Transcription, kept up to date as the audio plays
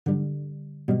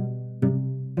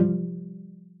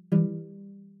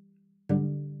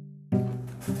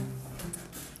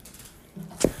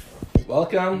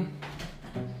Welcome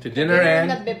to dinner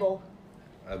and a bibble.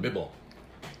 a bibble.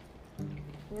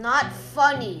 Not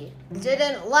funny.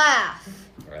 Didn't laugh.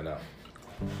 I know.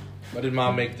 What did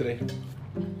Mom make today?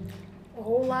 A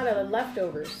whole lot of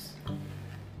leftovers.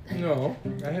 No,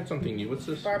 I had something new. What's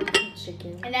this? Barbecue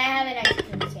chicken. And I have an ice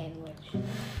cream sandwich.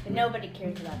 But nobody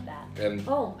cares about that. And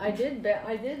Oh, I did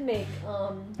make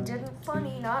Didn't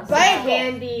funny. Not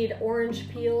candied orange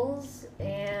peels,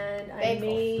 and I Bagels.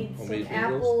 made some Homemade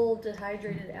bagels?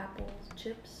 dehydrated apple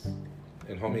chips,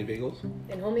 homemade bagels.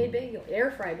 and homemade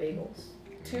air fry bagels.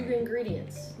 2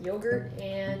 ingredients: yogurt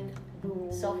and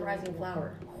self-rising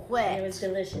flour. And it was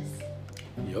delicious.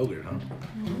 Yogurt, huh?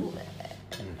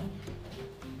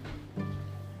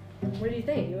 What do you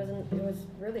think? It was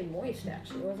really moist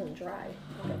actually. It wasn't dry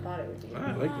like I thought it would be.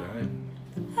 I like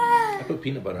that. I put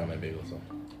peanut butter on my bagel, so.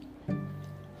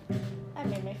 I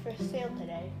made my first sale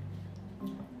today.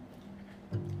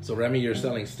 So Remy, you're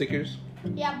selling stickers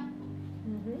Yep.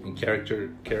 and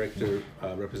character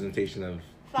representation of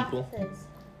people. Foxes.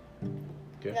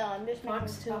 Okay. No, I'm just making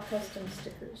Foxtail foxes. custom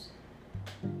stickers.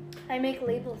 I make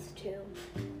labels too.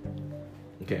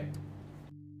 Okay.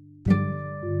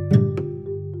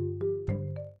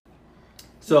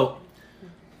 So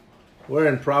we're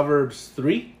in Proverbs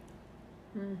 3.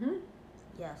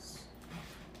 Yes.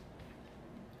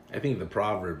 I think the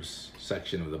Proverbs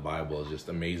section of the Bible is just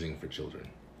amazing for children.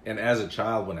 And as a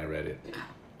child, when I read it,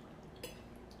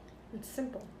 It's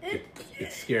simple. it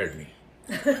scared me.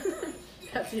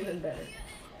 That's even better.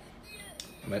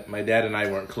 My dad and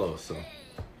I weren't close, so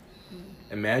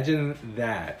imagine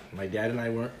that. My dad and I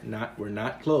were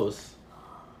not close.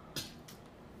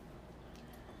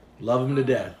 Love him to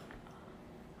death,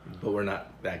 but we're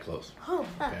not that close. Oh.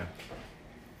 Okay.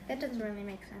 That doesn't really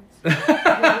make sense.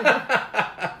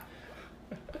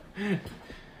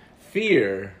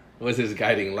 Fear was his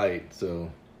guiding light, so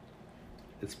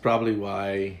it's probably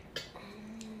why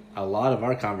a lot of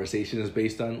our conversation is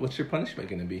based on what's your punishment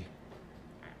going to be.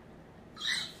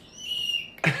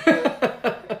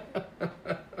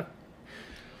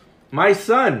 My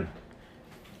son,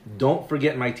 don't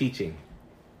forget my teaching.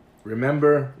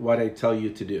 Remember what I tell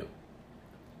you to do.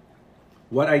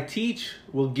 What I teach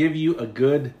will give you a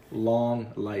good,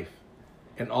 long life,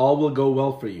 and all will go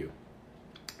well for you.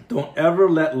 Don't ever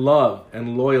let love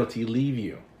and loyalty leave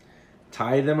you.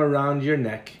 Tie them around your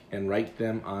neck and write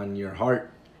them on your heart.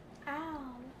 Ow.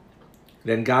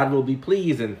 Then God will be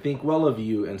pleased and think well of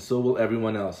you, and so will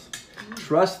everyone else.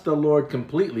 Trust the Lord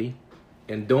completely,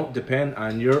 and don't depend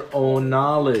on your own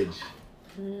knowledge.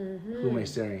 Who am I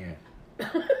staring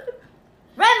at?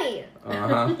 Remy.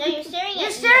 Uh-huh. No, you're staring You're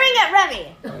at staring at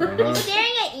Remy. You're Uh-huh.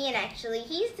 staring at Ian, actually.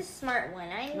 He's the smart one.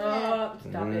 I'm the... Oh,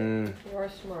 stop Mm. it. You are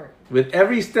smart. With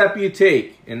every step you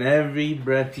take and every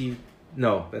breath you...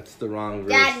 No, that's the wrong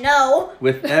verse. Dad, no.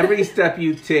 With every step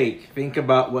you take, think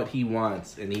about what he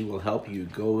wants, and he will help you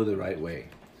go the right way.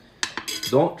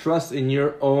 Don't trust in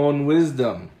your own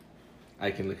wisdom.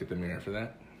 I can look at the mirror for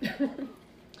that.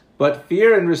 But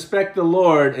fear and respect the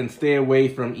Lord and stay away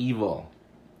from evil.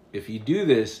 If you do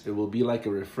this, it will be like a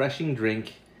refreshing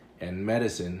drink and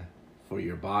medicine for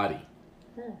your body.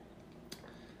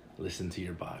 Listen to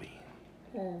your body.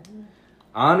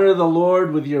 Honor the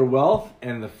Lord with your wealth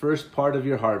and the first part of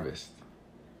your harvest.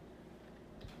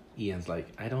 Ian's like,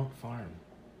 I don't farm.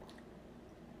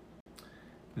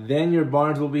 Then your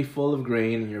barns will be full of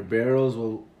grain and your barrels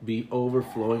will be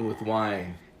overflowing with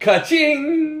wine.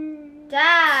 Ka-ching!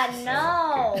 Dad,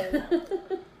 no.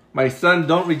 My son,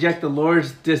 don't reject the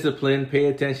Lord's discipline. Pay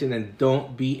attention and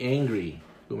don't be angry.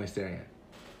 Who am I staring at?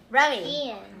 Remy.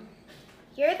 Ian,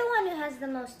 you're the one who has the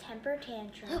most temper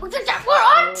tantrums. We're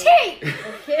on tape.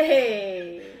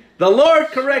 Okay. The Lord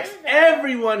corrects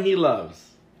everyone he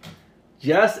loves,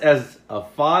 just as a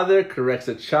father corrects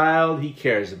a child he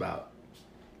cares about.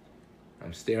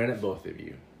 I'm staring at both of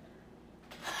you.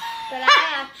 But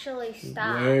I actually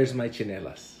stopped Where's my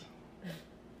chinelas?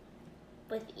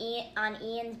 with Ian on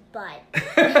Ian's butt.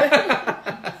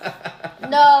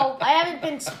 No, I haven't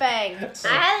been spanked. I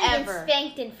haven't Ever. been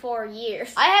spanked in 4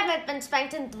 years. I haven't been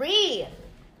spanked in 3.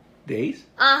 Days?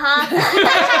 Uh-huh.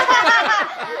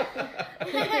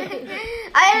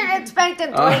 I haven't been spanked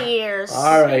in 3 years.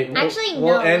 All right. Actually,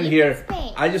 we'll no, end you here. can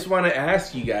spank. I just want to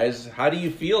ask you guys, how do you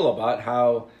feel about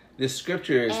how this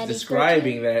scripture is Eddie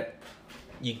describing that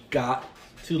you got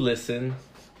to listen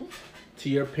to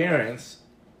your parents?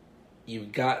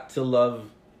 You've got to love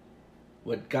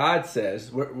what God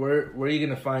says. Where are you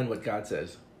going to find what God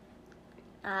says?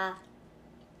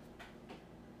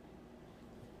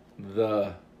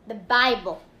 The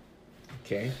Bible.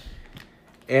 Okay.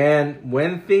 And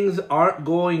when things aren't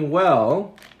going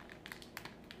well,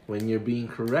 when you're being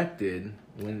corrected,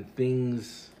 when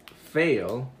things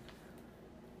fail,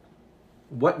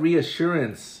 what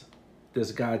reassurance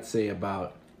does God say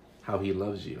about how he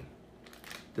loves you?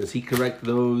 Does he correct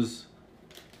those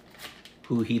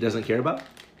who he doesn't care about?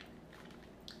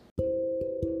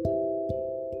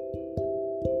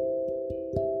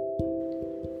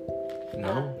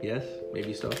 No? Yes?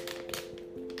 Maybe so?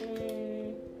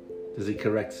 Does he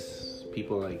correct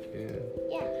people like...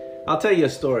 Yeah. I'll tell you a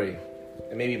story.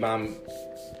 And maybe Mom...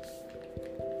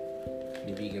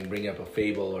 Maybe you can bring up a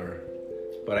fable or...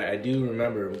 But I do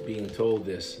remember being told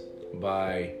this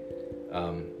by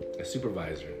a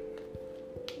supervisor.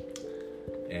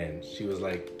 And she was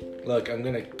like, look, I'm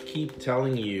going to keep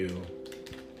telling you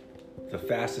the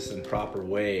fastest and proper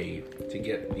way to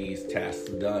get these tasks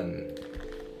done.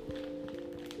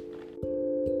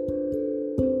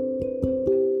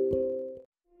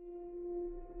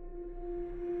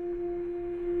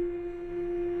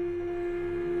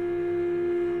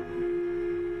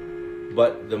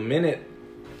 But the minute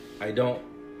I don't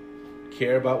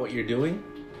care about what you're doing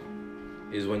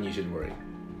is when you should worry.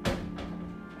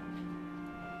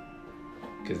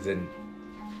 Because then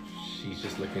she's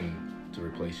just looking to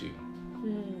replace you.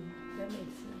 That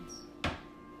makes sense.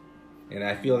 And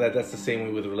I feel that that's the same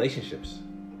way with relationships,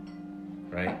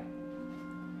 right?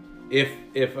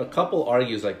 If a couple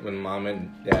argues, like when mom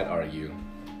and dad argue,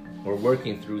 or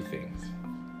working through things,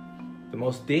 the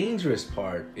most dangerous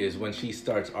part is when she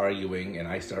starts arguing and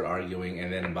I start arguing,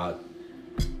 and then about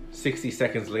 60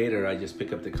 seconds later, I just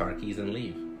pick up the car keys and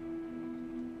leave.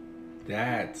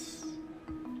 It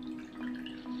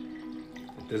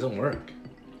doesn't work.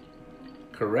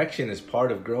 Correction is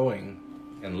part of growing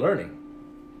and learning.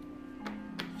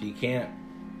 If you can't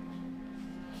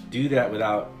do that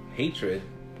without hatred,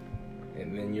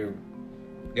 and then you're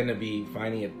gonna be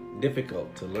finding it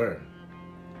difficult to learn.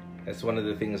 That's one of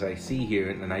the things I see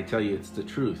here, and I tell you it's the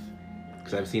truth,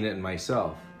 because I've seen it in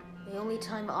myself. The only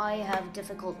time I have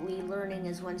difficulty learning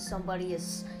is when somebody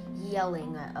is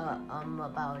yelling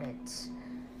about it.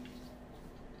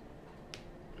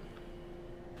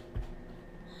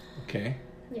 Okay.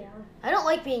 Yeah. I don't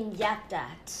like being yapped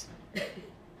at.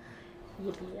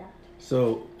 Yeah.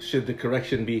 So should the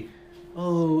correction be,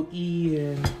 oh,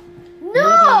 Ian?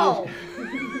 No!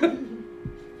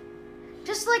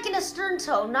 Just like in a stern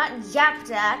tone, not yapped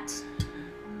at.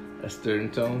 A stern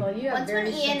tone? Well, you have Once when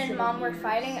very Ian and sensitive Mom were ears.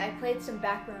 fighting, I played some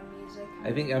background music.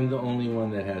 I think I'm the only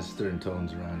one that has stern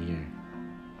tones around here.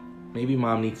 Maybe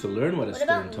Mom needs to learn what a What stern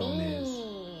about tone is.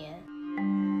 me?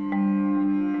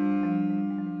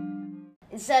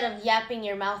 Instead of yapping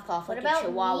your mouth off What like a about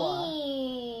chihuahua.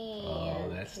 me? Oh,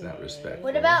 that's not respectful.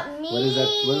 What about me? What does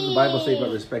the Bible say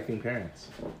about respecting parents?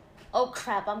 Oh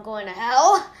crap, I'm going to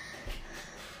hell.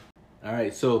 All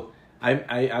right, so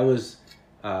I was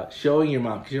showing your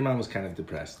mom, because your mom was kind of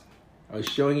depressed. I was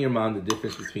showing your mom the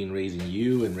difference between raising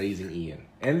you and raising Ian,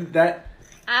 and that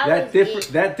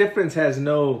difference has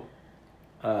no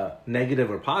negative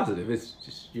or positive. It's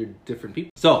just you're different people.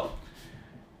 So,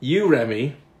 you,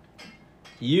 Remy,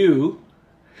 you.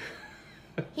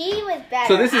 He was better.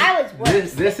 So this is I was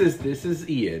worse. this is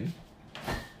Ian.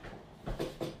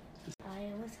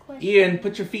 I was questioning. Ian,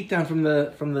 put your feet down from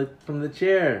the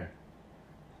chair.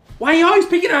 Why are you always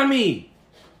picking on me?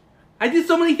 I did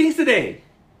so many things today.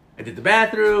 I did the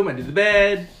bathroom, I did the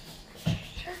bed.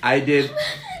 And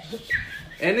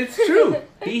it's true.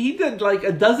 He did like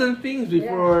a dozen things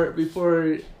before,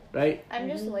 right? I'm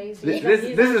just lazy.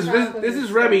 This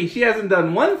is Remy. She hasn't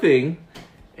done one thing,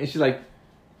 and she's like,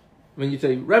 when you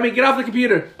say, Remy, get off the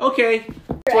computer. Okay.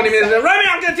 20 minutes later, Remy,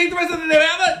 I'm gonna take the rest of the day.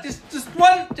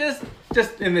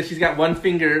 Just, and then she's got one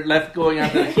finger left going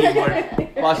onto the keyboard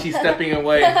while she's stepping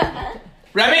away.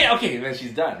 Remy, okay, and then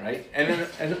she's done, right? And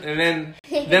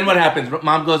then what happens?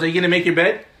 Mom goes, are you gonna make your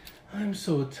bed? I'm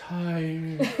so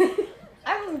tired.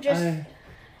 I'm sorry.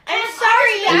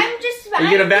 I'm just. Are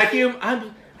you gonna vacuum?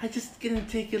 I'm just gonna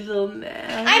take a little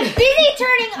nap. I'm busy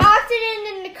turning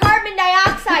oxygen into carbon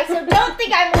dioxide, so don't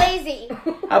think I'm lazy.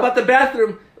 How about the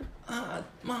bathroom?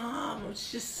 Mom,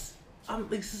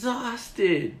 I'm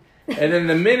exhausted. And then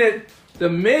the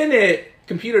minute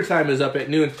computer time is up at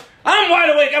noon, I'm wide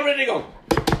awake, I'm ready to go.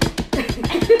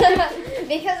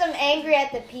 Because I'm angry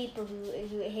at the people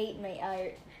who hate my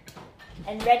art.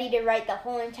 And ready to write the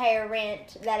whole entire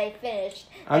rant that I finished.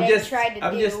 I'm just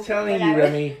telling you,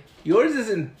 Remy, yours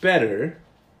isn't better.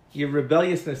 Your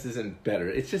rebelliousness isn't better.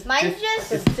 It's just mine's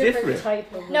just it's different.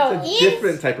 Type of No, It's a Ian's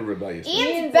different type of rebelliousness.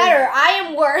 Ian's better. I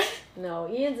am worse No,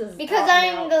 Ian's is because out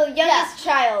I'm and out. the youngest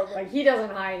child. Like he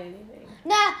doesn't hide anything.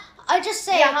 Nah, I just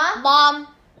say, Yeah, huh? Mom,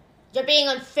 you're being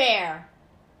unfair.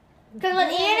 Because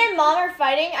when Ian and Mom are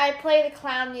fighting, I play the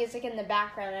clown music in the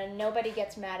background, and nobody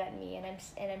gets mad at me, and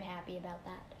I'm happy about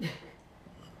that.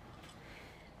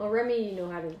 Well, Remy, you know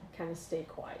how to kind of stay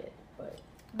quiet,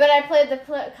 But I played the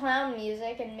clown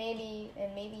music, and maybe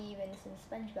even some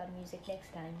SpongeBob music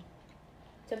next time.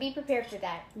 So be prepared for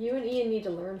that. you and Ian need to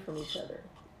learn from each other.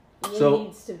 Ian So-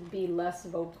 needs to be less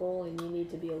vocal, and you need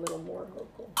to be a little more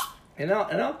vocal. And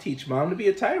I'll teach Mom to be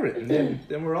a tyrant, and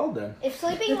then we're all done. If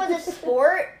sleeping was a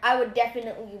sport, I would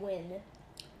definitely win.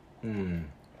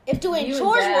 If doing You and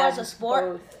chores Dad was a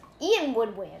sport, both. Ian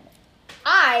would win.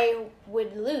 I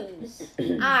would lose.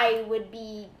 I would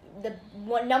be the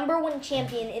number one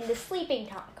champion in the sleeping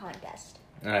contest.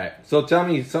 All right. So tell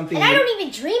me something. And I don't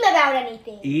even dream about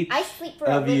anything. Each I sleep for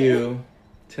a of living. you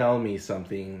tell me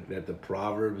something that the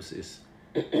Proverbs is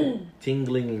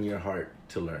tingling in your heart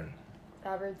to learn.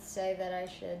 Proverbs say that I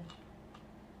should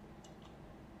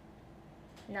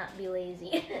not be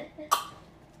lazy.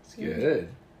 It's good.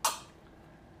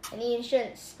 And Ian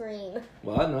shouldn't scream.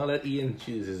 Well, no, let Ian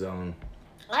choose his own.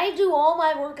 I do all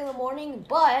my work in the morning,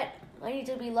 but I need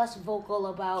to be less vocal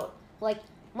about, like,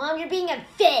 Mom, you're being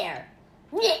unfair.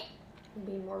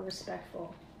 Be more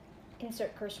respectful.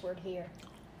 Insert curse word here.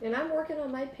 And I'm working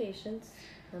on my patience.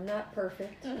 I'm not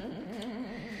perfect.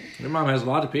 Your mom has a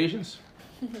lot of patience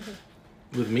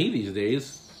with me these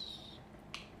days.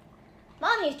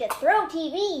 Mom used to throw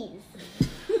TVs.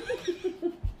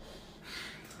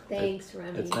 Thanks,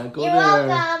 Remy. Let's not go You're there.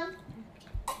 welcome.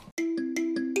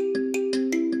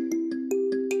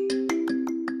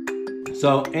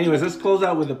 So, anyways, let's close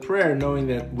out with a prayer, knowing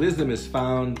that wisdom is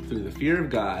found through the fear of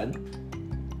God.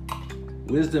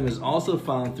 Wisdom is also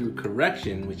found through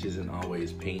correction, which isn't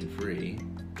always pain-free.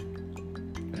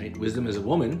 Right? Wisdom is a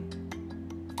woman.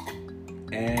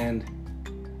 And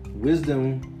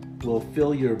wisdom will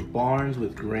fill your barns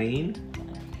with grain.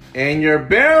 And your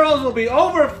barrels will be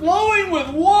overflowing with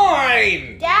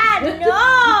wine. Dad,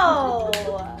 no!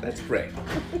 Let's pray.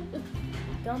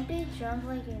 Don't be drunk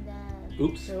like your dad.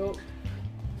 Oops. So,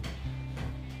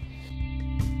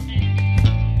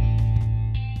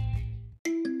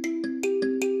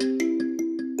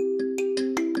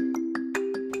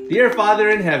 Dear Father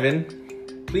in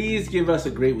heaven, please give us a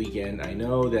great weekend. I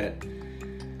know that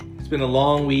it's been a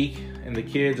long week and the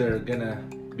kids are gonna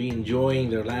be enjoying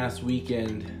their last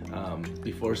weekend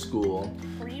before school.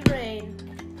 Free reign.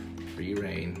 Free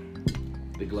reign.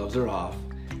 The gloves are off.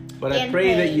 But I And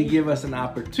pray that you pain. give us an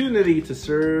opportunity to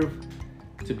serve,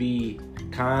 to be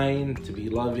kind, to be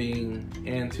loving,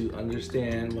 and to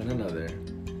understand one another.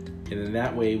 And in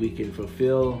that way, we can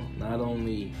fulfill not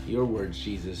only your words,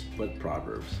 Jesus, but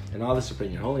Proverbs. And all this is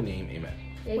in your holy name, amen.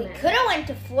 We amen. could have went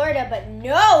to Florida, but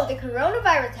no, the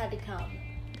coronavirus had to come.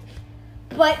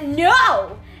 But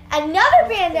no, another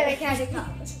pandemic had to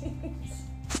come.